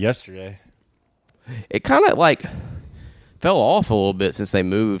there yesterday. It kind of like fell off a little bit since they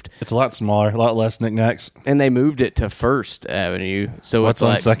moved, It's a lot smaller, a lot less knickknacks. and they moved it to First Avenue. So What's it's on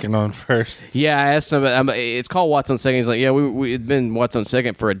like second on first? Yeah, I asked him. It's called What's on Second. He's like, yeah, it's been What's on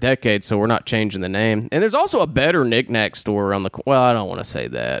Second for a decade, so we're not changing the name. And there's also a better knickknack store around the. Well, I don't want to say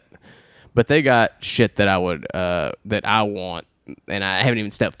that, but they got shit that I would that I want, and I haven't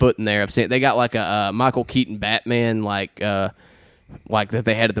even stepped foot in there. I've seen they got like a Michael Keaton Batman like that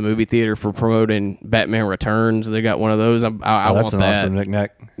they had at the movie theater for promoting Batman Returns. They got one of those. I want That's an that. awesome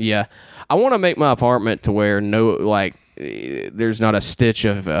knickknack. Yeah, I want to make my apartment to where there's not a stitch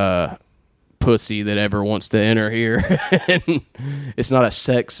of pussy that ever wants to enter here. And it's not a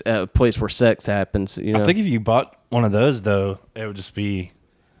sex place where sex happens. I think if you bought one of those, though, it would just be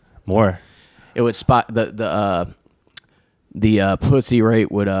more. it would spot the pussy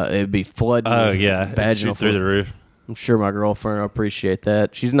rate would it'd be flooding. Oh, with yeah. vaginal Shoot through the fluid. roof. I'm sure my girlfriend will appreciate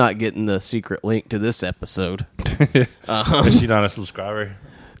that. She's not getting the secret link to this episode. Is she not a subscriber?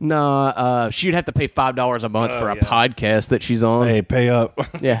 No, she'd have to pay $5 a month for a podcast that she's on. Hey, pay up.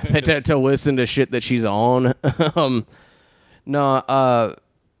 Yeah, to listen to shit that she's on. The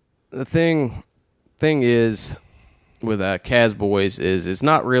thing is with Kaz Boys is it's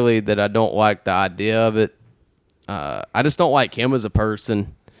not really that I don't like the idea of it. I just don't like him as a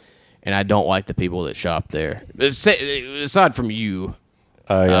person, and I don't like the people that shop there. Aside from you,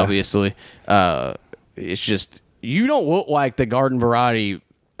 obviously, it's just you don't look like the garden variety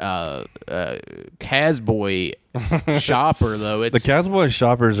Kazboy shopper though. It's The Cowboy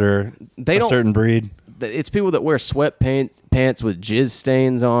shoppers are They a don't- certain breed. it's people that wear sweatpants with jizz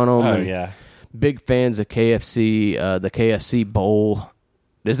stains on them. Oh, and yeah. big fans of KFC. The KFC bowl.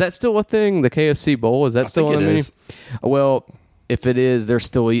 Is that still a thing? The KFC bowl, is that still think on the it menu? is. Well, if it is, they're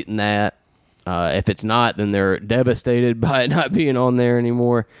still eating that. If it's not, then they're devastated by it not being on there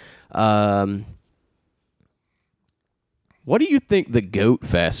anymore. What do you think the GOAT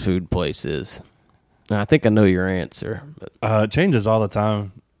fast food place is? I think I know your answer. But It changes all the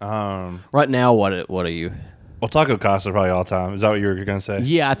time. right now, what are you? Well, Taco Casa probably all the time. Is that what you were going to say?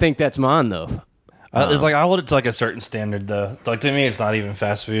 Yeah, I think that's mine though. It's like I hold it to like a certain standard though. It's like to me, it's not even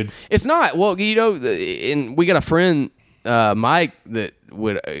fast food. It's not. Well, and we got a friend, Mike, that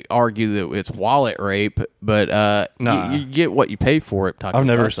would argue that it's wallet rape, but Nah. you get what you pay for it. Taco I've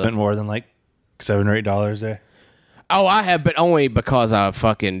never Casa. spent more than like $7 or $8 there. Oh, I have, but only because I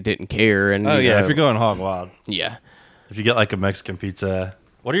fucking didn't care. And Oh, you yeah, know, if you're going hog wild. yeah. If you get like a Mexican pizza,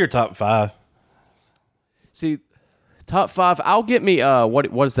 what are your top 5? See, top 5. I'll get me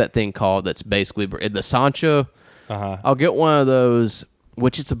what is that thing called? That's basically the Sancho. I'll get one of those,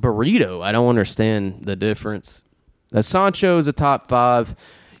 which it's a burrito. I don't understand the difference. The Sancho is a top 5.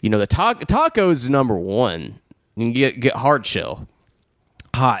 You know, the tacos is number 1. You can get hard shell,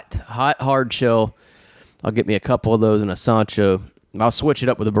 hot hard shell. I'll get me a couple of those and a Sancho. I'll switch it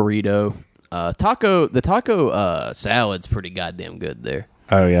up with a burrito. The taco salad's pretty goddamn good there.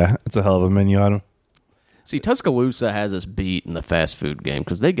 Oh, yeah. It's a hell of a menu item. See, Tuscaloosa has us beat in the fast food game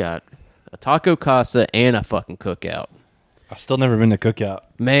because they got a taco casa and a fucking cookout. I've still never been to Cookout.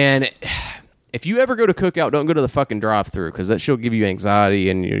 Man, if you ever go to cookout, don't go to the fucking drive-through because that should give you anxiety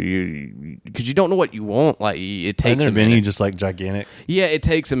and because you don't know what you want. Like it takes And their a minute. menu just like gigantic. Yeah, it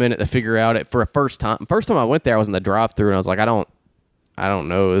takes a minute to figure out it for a first time. First time I went there, I was in the drive-through and I was like, I don't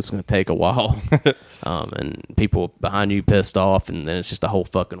know. It's going to take a while. And people behind you pissed off, and then it's just a whole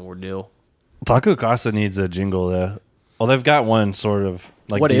fucking ordeal. Taco Casa needs a jingle though. Well, they've got one sort of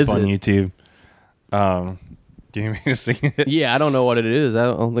like What deep is on it? YouTube. Do you mean to sing it? Yeah, I don't know what it is. I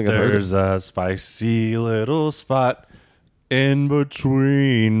don't think I've heard There's it. a spicy little spot in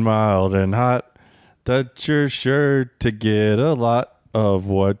between mild and hot that you're sure to get a lot of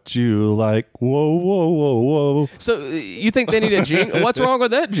what you like. Whoa, whoa, whoa, whoa. So you think they need a jingle? What's wrong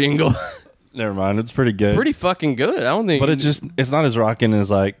with that jingle? Never mind. It's pretty good. Pretty fucking good. I don't think. But it's not as rocking as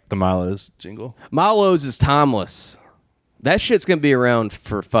like the Milo's jingle. Milo's is timeless. That shit's gonna be around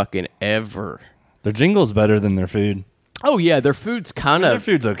for fucking ever. Their jingle's better than their food. Oh yeah, their food's kind Their of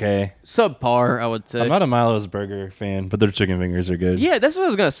food's okay. subpar, I would say. I'm not a Milo's burger fan, but their chicken fingers are good. Yeah, that's what I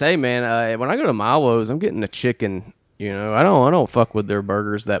was gonna say, man. When I go to Milo's, I'm getting the chicken. You know, I don't fuck with their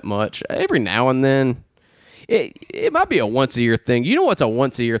burgers that much. Every now and then, it might be a once a year thing. You know what's a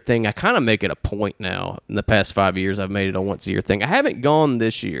once a year thing? I kind of make it a point now. In the past 5 years, I've made it a once a year thing. I haven't gone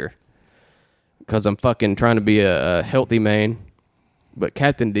this year because I'm fucking trying to be a healthy man. But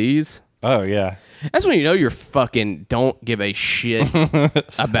Captain D's, Oh, yeah. that's when you know you're fucking don't give a shit about.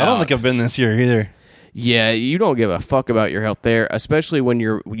 I don't think I've been this year either. Yeah, you don't give a fuck about your health there, especially when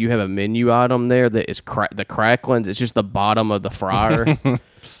you have a menu item there that is the cracklings. It's just the bottom of the fryer.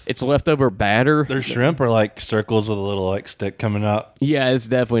 It's leftover batter. Their shrimp are like circles with a little like stick coming out. Yeah, it's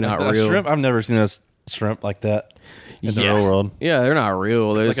definitely not A real. shrimp, I've never seen a shrimp like that in the real world. Yeah, they're not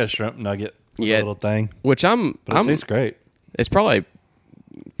real. It's There's, like a shrimp nugget with Yeah. a little thing. which But it tastes great. It's probably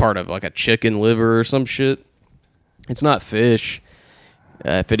part of like a chicken liver or some shit. It's not fish.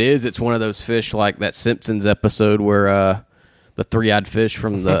 If it is, it's one of those fish like that Simpsons episode where the three-eyed fish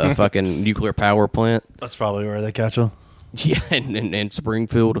from the fucking nuclear power plant. That's probably where they catch them. Yeah, in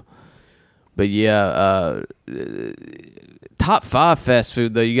Springfield. But yeah, top 5 fast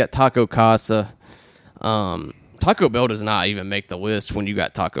food though. You got Taco Casa. Taco Bell does not even make the list when you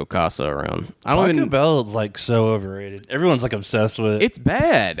got Taco Casa around. I don't Taco even. Bell is like so overrated. Everyone's like obsessed with it. It's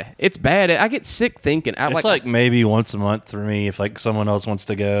bad. It's bad. I get sick thinking. It's like maybe once a month for me if like someone else wants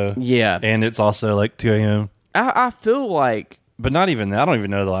to go. Yeah. And it's also like 2 a.m. I feel like, But not even that. I don't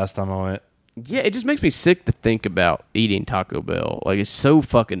even know the last time I went. yeah, it just makes me sick to think about eating Taco Bell. Like, it's so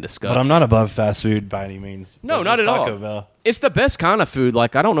fucking disgusting. But I'm not above fast food by any means. No, But not just at all. Taco Bell. It's the best kind of food.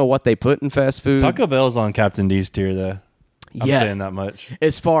 Like, I don't know what they put in fast food. Taco Bell's on Captain D's tier though. I'm Yeah. saying that much.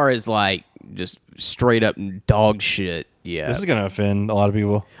 As far as, like, just straight up dog shit, yeah. This is gonna offend a lot of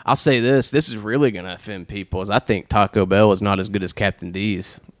people. I'll say this. This is really going to offend people, is I think Taco Bell is not as good as Captain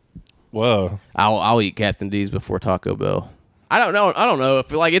D's. Whoa. I'll eat Captain D's before Taco Bell. I don't know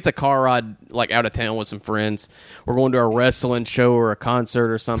if like it's a car ride like out of town with some friends. We're going to a wrestling show or a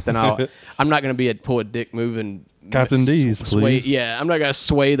concert or something. I'm not going to pull a dick move and Captain D's, sway. please. Yeah, I'm not going to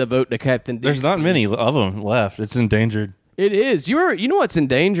sway the vote to Captain D's. There's not many of them left. It's endangered. It is. You know what's in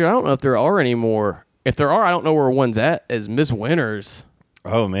danger? I don't know if there are anymore. If there are, I don't know where one's at. Is Miss Winters.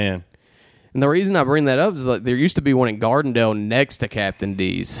 Oh man. And the reason I bring that up is like there used to be one in Gardendale next to Captain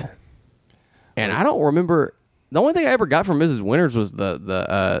D's, and I don't remember. The only thing I ever got from Mrs. Winters was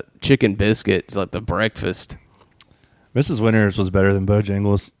the chicken biscuits, like the breakfast. Mrs. Winters was better than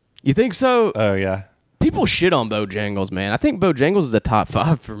Bojangles. You think so? Oh yeah. People shit on Bojangles, man. I think Bojangles is a top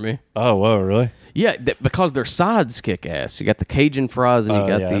 5 for me. Oh whoa, really? Yeah, because their sides kick ass. You got the Cajun fries and you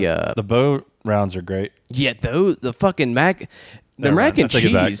got the bow rounds are great. the fucking mac and I take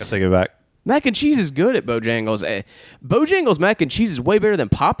it back. I cheese. take it back. Mac and cheese is good at Bojangles. Bojangles mac and cheese is way better than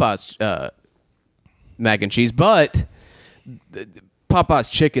Popeye's mac and cheese, but Popeye's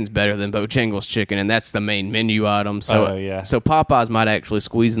chicken's better than Bojangles chicken, and that's the main menu item. So, Oh, yeah. so Popeye's might actually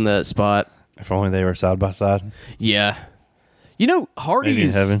squeeze in that spot. If only they were side by side. Yeah. You know, Hardee's. Maybe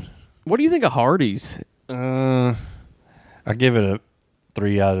in heaven. What do you think of Hardee's? I give it a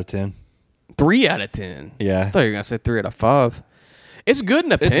 3 out of 10. 3 out of 10. Yeah. I thought you were going to say 3 out of 5. It's good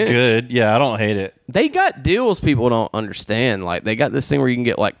in a pinch. It's good. Yeah, I don't hate it. They got deals people don't understand. Like, they got this thing where you can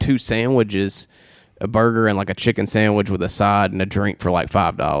get, like, 2 sandwiches, a burger and, like, a chicken sandwich with a side and a drink for, like,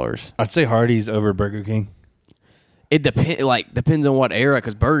 $5. I'd say Hardee's over Burger King. It depends on what era,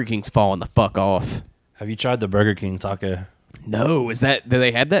 because Burger King's falling the fuck off. Have you tried the Burger King taco? No, do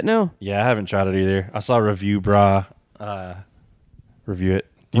they have that now? Yeah, I haven't tried it either. I saw Review Bra review it.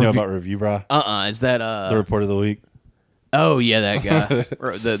 Do you know about Review Bra? Is that The report of the week. Oh yeah, that guy,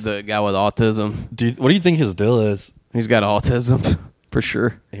 or the guy with autism. What do you think his deal is? He's got autism for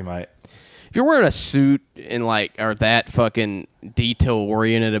sure. He might. If you're wearing a suit and are that fucking detail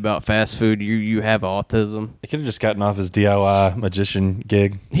oriented about fast food, you have autism. He could have just gotten off his DIY magician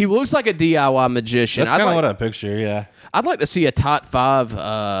gig. He looks like a DIY magician. That's kind of what I picture. Yeah. I'd like to see a top 5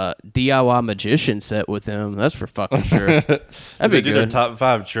 DIY magician set with him. That's for fucking sure. That'd do be they do good. their top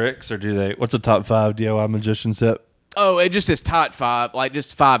 5 tricks, or do they? What's a top 5 DIY magician set? Oh, it just is top 5, like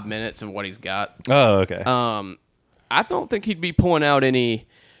just 5 minutes of what he's got. Oh, okay. I don't think he'd be pulling out any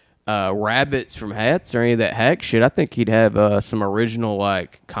rabbits from hats or any of that hack shit. I think he'd have some original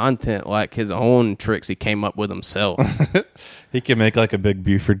content, like his own tricks he came up with himself. He could make like a big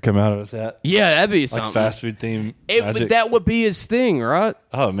Buford come out of his hat. Yeah, that'd be Like something. fast food theme. magic. That would be his thing, right?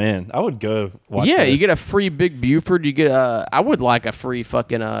 Oh man, I would go watch. Yeah, this. you get a free Big Buford. You get I would like a free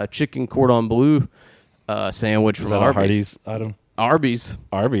fucking chicken cordon bleu sandwich Is from that a Arby's. Hardee's item?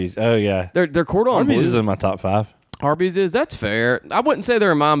 Arby's. Oh yeah, They're cordon Arby's bleu. is in my top 5. Arby's is. That's fair. I wouldn't say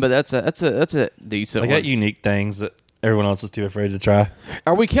they're mine, but that's a decent They one. got unique things that everyone else is too afraid to try.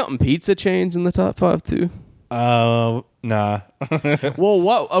 Are we counting pizza chains in the top 5 too? Nah. Well,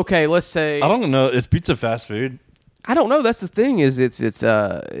 what? Okay, let's say. I don't know. Is pizza fast food? I don't know. That's the thing. Is it's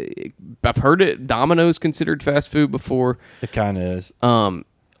I've heard it. Domino's considered fast food before. It kind of is.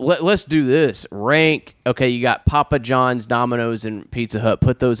 Let's do this. Rank. Okay, you got Papa John's, Domino's, and Pizza Hut.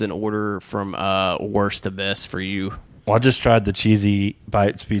 Put those in order from worst to best for you. Well, I just tried the cheesy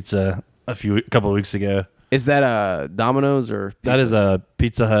bites pizza a couple of weeks ago. Is that a Domino's or That is a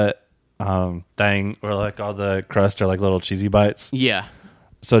Pizza Hut thing where like all the crust are like little cheesy bites. Yeah.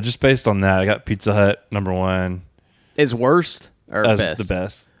 So just based on that, I got Pizza Hut number 1 Is worst or as best? the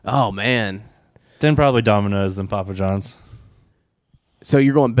best. Oh man. Then probably Domino's, then Papa John's. So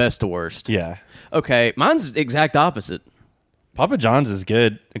you're going best to worst. Yeah. Okay, mine's exact opposite. Papa John's is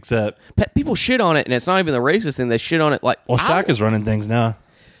good, except People shit on it, and it's not even the racist thing. They shit on it like. Shaq is running things now.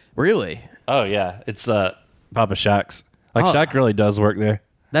 Really? Oh yeah, it's Papa Shaq's. Like Oh. Shaq really does work there.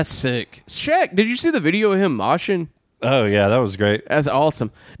 That's sick. Shaq, did you see the video of him moshing? Oh yeah, that was great. That's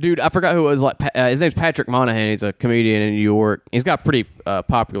awesome, dude. I forgot who it was. His name's Patrick Monahan. He's a comedian in New York. He's got pretty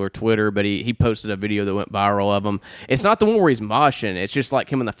popular Twitter, but he posted a video that went viral of him. It's not the one where he's moshing. It's just like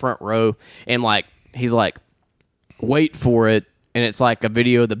him in the front row, and like he's like, wait for it, and it's like a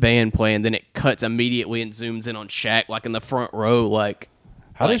video of the band playing. Then it cuts immediately and zooms in on Shaq, like in the front row. Like,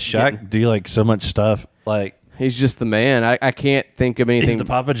 How does Shaq do like so much stuff? Like he's just the man. I can't think of anything. he's the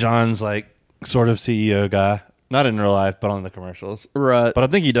Papa John's like sort of CEO guy. Not in real life, but on the commercials. Right. But I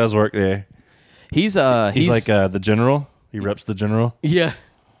think he does work there. He's like the general. He reps the general. Yeah.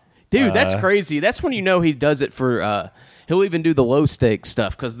 Dude, that's crazy. That's when you know he does it for he'll even do the low stakes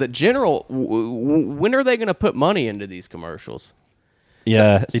stuff, because the general when are they going to put money into these commercials?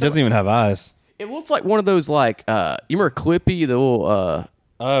 Yeah, he doesn't even have eyes. It looks like one of those you remember Clippy, the little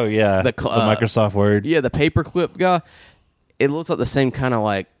Oh yeah, the Microsoft Word. Yeah, the paperclip guy. It looks like the same kind of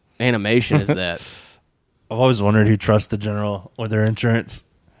like animation as that. I've always wondered who trusts the general with their insurance.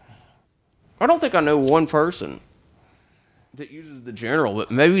 I don't think I know one person that uses the general,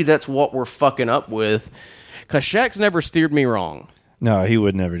 but maybe that's what we're fucking up with. Because Shaq's never steered me wrong. No, he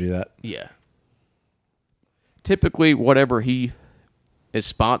would never do that. Yeah. Typically, whatever he is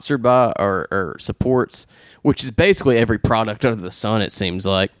sponsored by or supports, which is basically every product under the sun, it seems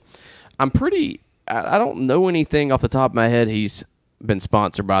like. I don't know anything off the top of my head he's been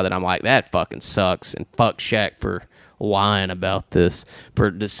sponsored by that I'm like, that fucking sucks, and fuck Shaq for lying about this,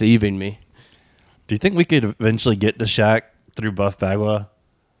 for deceiving me. Do you think we could eventually get to Shaq through Buff Bagwell?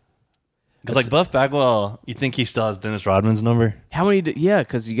 Because like Buff Bagwell, you think he still has Dennis Rodman's number? How many? Yeah,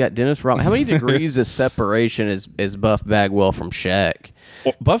 because you got Dennis Rodman. How many degrees of separation is Buff Bagwell from Shaq?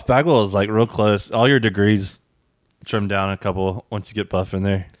 Well, Buff Bagwell is like real close. All your degrees trim down a couple once you get Buff in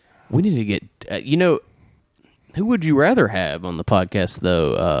there. We need to get. Who would you rather have on the podcast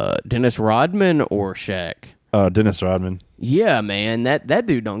though? Dennis Rodman or Shaq? Dennis Rodman. Yeah, man, that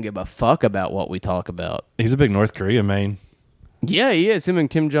dude don't give a fuck about what we talk about. He's a big North Korea main. Yeah, he is. Him and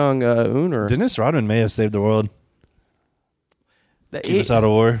Kim Jong Un are. Dennis Rodman may have saved the world. Keep He- us out of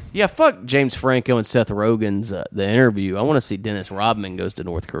war. Yeah, fuck James Franco and Seth Rogen's the interview. I want to see Dennis Rodman goes to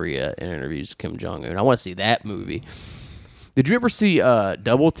North Korea and interviews Kim Jong Un. I want to see that movie. Did you ever see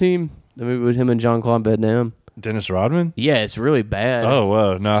Double Team? The movie with him and Jean-Claude Van Damme? Dennis Rodman? Yeah, it's really bad. Oh,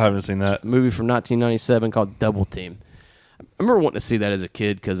 whoa. No, I haven't seen that. A movie from 1997 called Double Team. I remember wanting to see that as a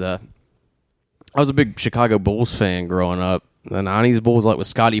kid because I was a big Chicago Bulls fan growing up. The 90s Bulls, like with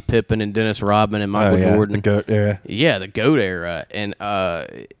Scottie Pippen and Dennis Rodman and Michael Jordan. The GOAT era. Yeah, the GOAT era. And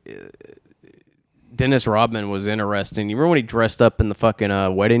Dennis Rodman was interesting. You remember when he dressed up in the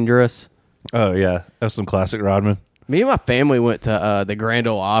fucking wedding dress? Oh, yeah. That's some classic Rodman. Me and my family went to the Grand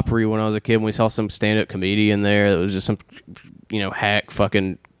Ole Opry when I was a kid, and we saw some stand-up comedian there that was just some, hack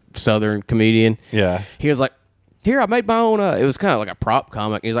fucking Southern comedian. Yeah. He was like, here, I made my own, it was kind of like a prop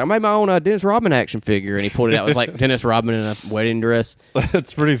comic. He was like, I made my own Dennis Rodman action figure, and he pulled it out. It was like Dennis Rodman in a wedding dress.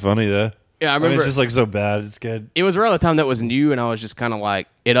 That's pretty funny, though. Yeah, I mean, remember. it's just like so bad. It's good. It was around the time that was new, and I was just kind of like,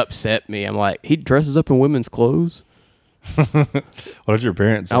 it upset me. I'm like, he dresses up in women's clothes? What did your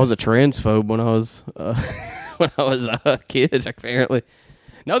parents say? I was a transphobe when I was a kid, apparently.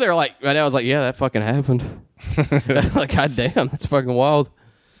 No, they were like, my dad was like, yeah, that fucking happened. Like, god damn, that's fucking wild.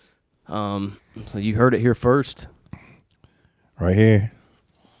 So you heard it here first. Right here.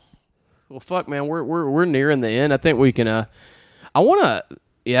 Well, fuck, man, we're nearing the end. I think we can. I want to.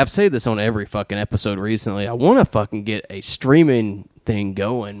 Yeah, I've said this on every fucking episode recently. I want to fucking get a streaming thing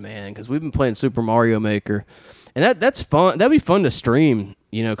going, man, because we've been playing Super Mario Maker, and that's fun. That'd be fun to stream,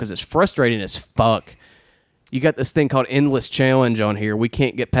 because it's frustrating as fuck. You got this thing called Endless Challenge on here. We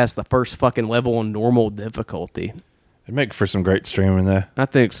can't get past the first fucking level on normal difficulty. It'd make for some great streaming there. I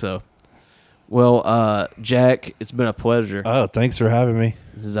think so. Well, Jack, it's been a pleasure. Oh, thanks for having me.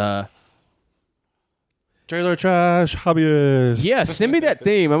 This is Trailer Trash Hobbyist. yeah, send me that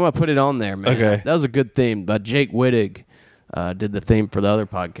theme. I'm gonna put it on there, man. Okay. That was a good theme. Jake Wittig did the theme for the other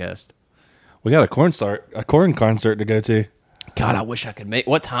podcast. We got a corn concert to go to. God, I wish I could make.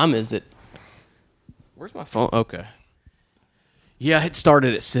 What time is it? Where's my phone? Okay. Yeah, it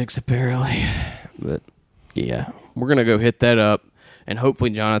started at 6 apparently, but yeah, we're gonna go hit that up, and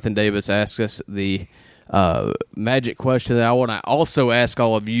hopefully Jonathan Davis asks us the magic question that I want to also ask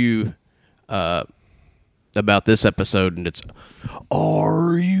all of you about this episode, and it's,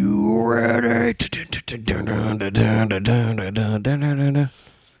 are you ready? It's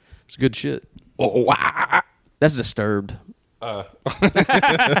good shit. That's Disturbed.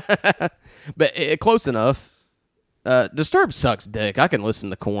 But close enough. Disturbed sucks dick. I can listen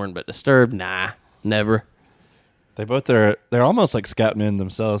to Korn, but Disturbed, nah, never. They both they're almost like scat men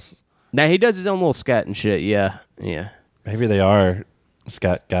themselves. Now he does his own little scat and shit. Yeah. Maybe they are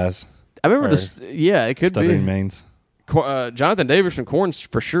scat guys. I remember Or this. Yeah, it could Stuttering be. mains. Jonathan Davis from Korn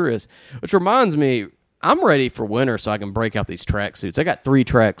for sure is. Which reminds me, I'm ready for winter so I can break out these tracksuits. I got 3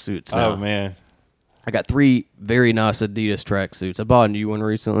 tracksuits now. Oh man. I got 3 very nice Adidas tracksuits. I bought a new one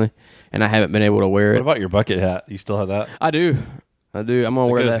recently, and I haven't been able to wear What it. about your bucket hat? You still have that? I do. I'm gonna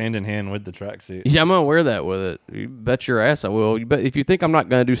It wear goes that. hand in hand with the tracksuit. Yeah, I'm gonna wear that with it. You bet your ass I will. You bet if you think I'm not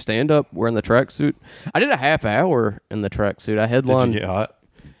gonna do stand up wearing the tracksuit. I did a half hour in the tracksuit. I Did headlined. you get hot?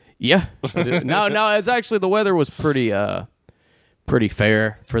 Yeah. I did. No. It's actually the weather was pretty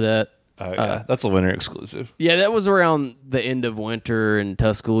fair for that. Oh yeah, that's a winter exclusive. Yeah, that was around the end of winter in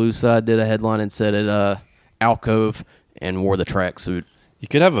Tuscaloosa. I did a headline and said at Alcove and wore the tracksuit. You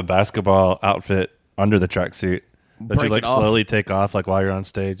could have a basketball outfit under the tracksuit that Break you like it off. slowly take off like while you're on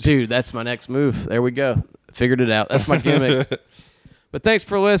stage. Dude, that's my next move. There we go. Figured it out. That's my gimmick. But thanks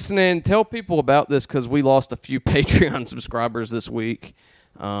for listening. Tell people about this because we lost a few Patreon subscribers this week.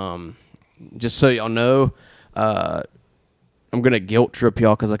 Just so y'all know, I'm going to guilt trip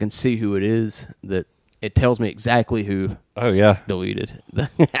y'all because I can see who it is. That it tells me exactly who Oh yeah. deleted.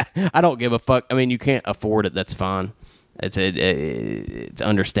 I don't give a fuck. I mean, you can't afford it. That's fine. It's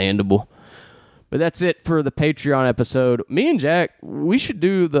understandable. But that's it for the Patreon episode. Me and Jack, we should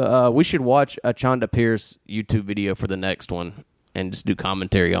do we should watch a Chonda Pierce YouTube video for the next one and just do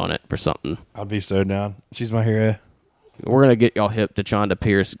commentary on it for something. I'd be so down. She's my hero. We're gonna get y'all hip to Chonda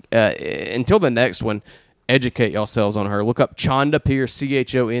Pierce. Until the next one, educate yourselves on her. Look up Chonda Pierce,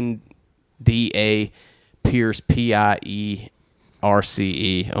 CHONDA Pierce, PIERCE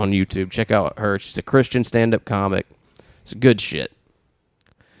on YouTube. Check out her. She's a Christian stand-up comic. It's good shit.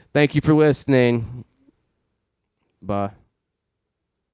 Thank you for listening. Bye.